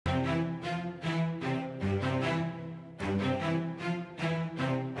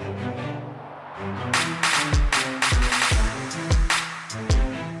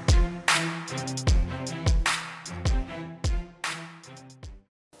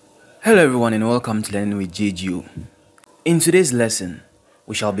Hello everyone and welcome to Learning with JGO. In today's lesson,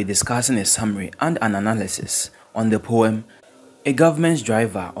 we shall be discussing a summary and an analysis on the poem A Government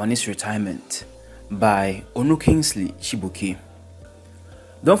Driver on His Retirement by Onu Kingsley, Chibuike.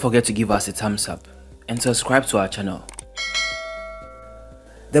 Don't forget to give us a thumbs up and subscribe to our channel.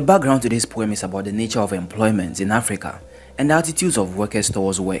 The background to this poem is about the nature of employment in Africa and the attitudes of workers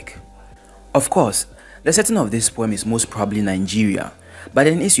towards work. Of course, the setting of this poem is most probably Nigeria, but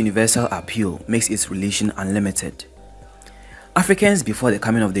then its universal appeal makes its relation unlimited. Africans before the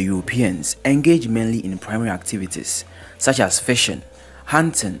coming of the Europeans engaged mainly in primary activities such as fishing,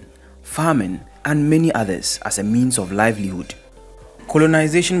 hunting, farming, and many others as a means of livelihood.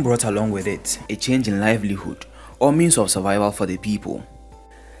 Colonization brought along with it a change in livelihood or means of survival for the people.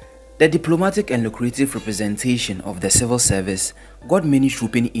 The diplomatic and lucrative representation of the civil service got many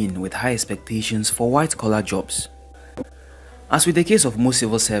trooping in with high expectations for white-collar jobs. As with the case of most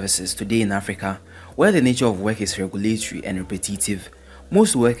civil services today in Africa, where the nature of work is regulatory and repetitive,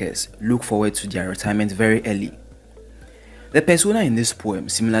 most workers look forward to their retirement very early. The persona in this poem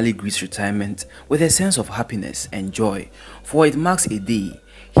similarly greets retirement with a sense of happiness and joy, for it marks a day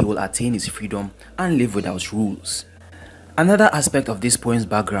he will attain his freedom and live without rules. Another aspect of this poem's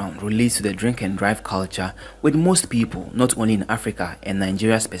background relates to the drink and drive culture with most people not only in Africa and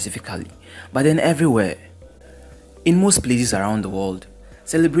Nigeria specifically, but then everywhere. In most places around the world,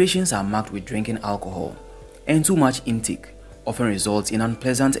 celebrations are marked with drinking alcohol, and too much intake often results in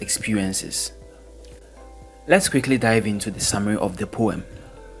unpleasant experiences. Let's quickly dive into the summary of the poem.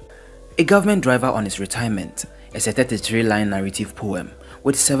 A Government Driver on His Retirement is a 33-line narrative poem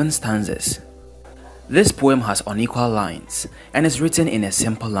with 7 stanzas. This poem has unequal lines and is written in a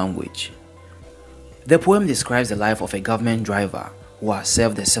simple language. The poem describes the life of a government driver who has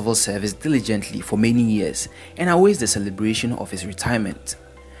served the civil service diligently for many years and awaits the celebration of his retirement.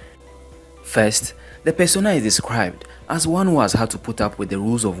 First, the persona is described as one who has had to put up with the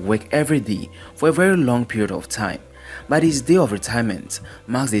rules of work every day for a very long period of time, but his day of retirement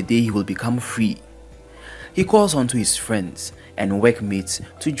marks the day he will become free. He calls on to his friends and workmates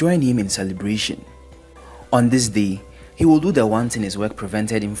to join him in celebration. On this day, he will do the one thing his work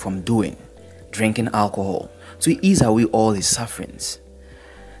prevented him from doing, drinking alcohol, to ease away all his sufferings.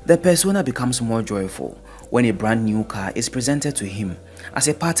 The persona becomes more joyful when a brand new car is presented to him as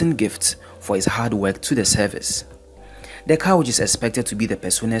a parting gift for his hard work to the service. The car, which is expected to be the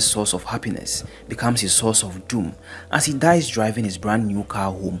persona's source of happiness, becomes his source of doom as he dies driving his brand new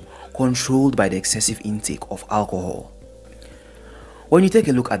car home, controlled by the excessive intake of alcohol. When you take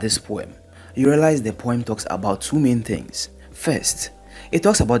a look at this poem, you realize the poem talks about 2 main things. First, it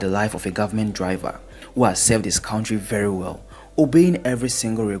talks about the life of a government driver who has served his country very well, obeying every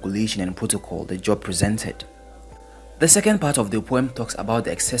single regulation and protocol the job presented. The second part of the poem talks about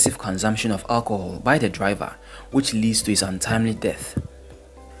the excessive consumption of alcohol by the driver, which leads to his untimely death.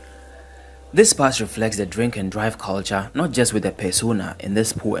 This part reflects the drink and drive culture not just with the persona in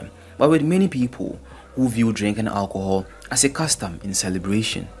this poem, but with many people who view drinking alcohol as a custom in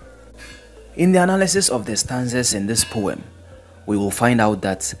celebration. In the analysis of the stanzas in this poem, we will find out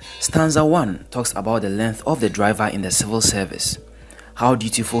that stanza 1 talks about the length of the driver in the civil service, how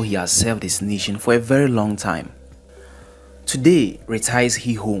dutiful he has served his nation for a very long time. Today retires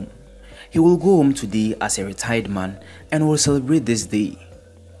he home. He will go home today as a retired man and will celebrate this day.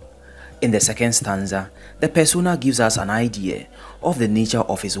 In the second stanza, the persona gives us an idea of the nature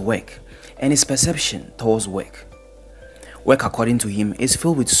of his work and his perception towards work. Work, according to him, is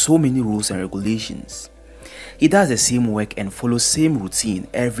filled with so many rules and regulations. He does the same work and follows same routine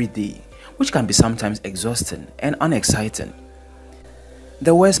every day, which can be sometimes exhausting and unexciting.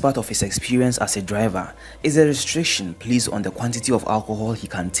 The worst part of his experience as a driver is the restriction placed on the quantity of alcohol he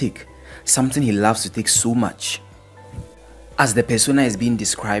can take, something he loves to take so much. As the persona is being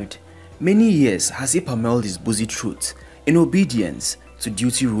described, many years has he pummeled his busy throat in obedience to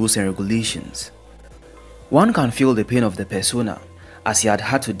duty rules and regulations. One can feel the pain of the persona as he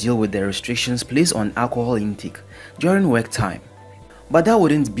had to deal with the restrictions placed on alcohol intake during work time. But that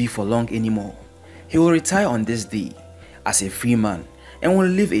wouldn't be for long anymore. He will retire on this day as a free man and will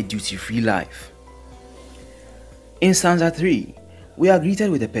live a duty-free life. In stanza 3, we are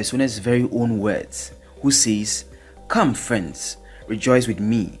greeted with the persona's very own words, who says, "Come friends, rejoice with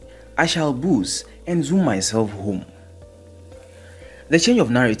me, I shall booze and zoom myself home." The change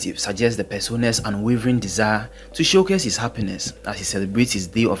of narrative suggests the persona's unwavering desire to showcase his happiness as he celebrates his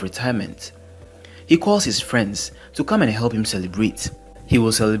day of retirement. He calls his friends to come and help him celebrate. He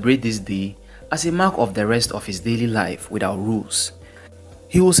will celebrate this day as a mark of the rest of his daily life without rules.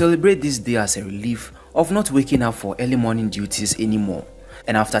 He will celebrate this day as a relief of not waking up for early morning duties anymore,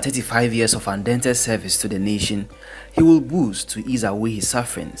 and after 35 years of undented service to the nation, he will booze to ease away his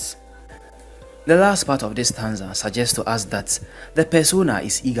sufferings. The last part of this stanza suggests to us that the persona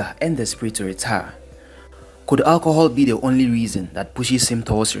is eager and desperate to retire. Could alcohol be the only reason that pushes him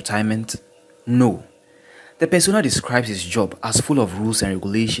towards retirement? No. The persona describes his job as full of rules and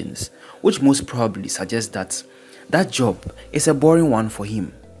regulations, which most probably suggests that that job is a boring one for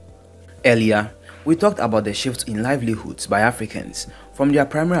him. Earlier, we talked about the shift in livelihoods by Africans from their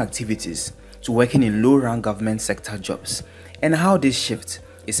primary activities to working in low-rank government sector jobs, and how this shift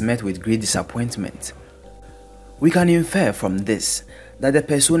is met with great disappointment. We can infer from this that the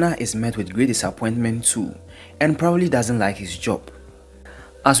persona is met with great disappointment too, and probably doesn't like his job.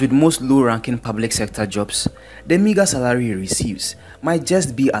 As with most low-ranking public sector jobs, the meager salary he receives might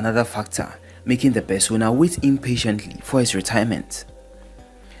just be another factor making the persona wait impatiently for his retirement.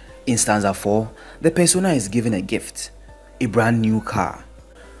 In stanza 4, the persona is given a gift, a brand new car.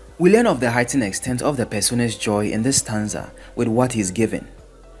 We learn of the heightened extent of the persona's joy in this stanza with what he is given.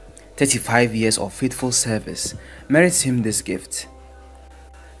 35 years of faithful service merits him this gift.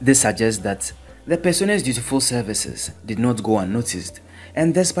 This suggests that the persona's dutiful services did not go unnoticed,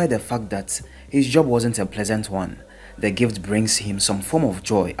 and despite the fact that his job wasn't a pleasant one, the gift brings him some form of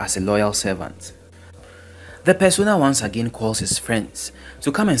joy as a loyal servant. The persona once again calls his friends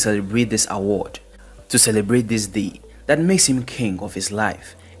to come and celebrate this award, to celebrate this day that makes him king of his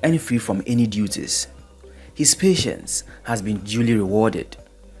life and free from any duties. His patience has been duly rewarded.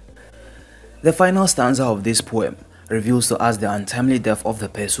 The final stanza of this poem reveals to us the untimely death of the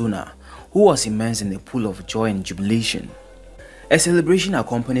persona, who was immersed in a pool of joy and jubilation. A celebration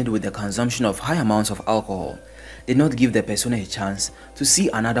accompanied with the consumption of high amounts of alcohol did not give the persona a chance to see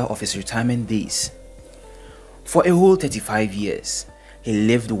another of his retirement days. For a whole 35 years, he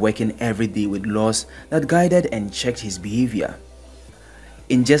lived working every day with laws that guided and checked his behavior.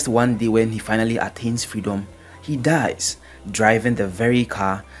 In just one day, when he finally attains freedom, he dies, driving the very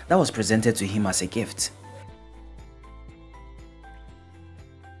car that was presented to him as a gift.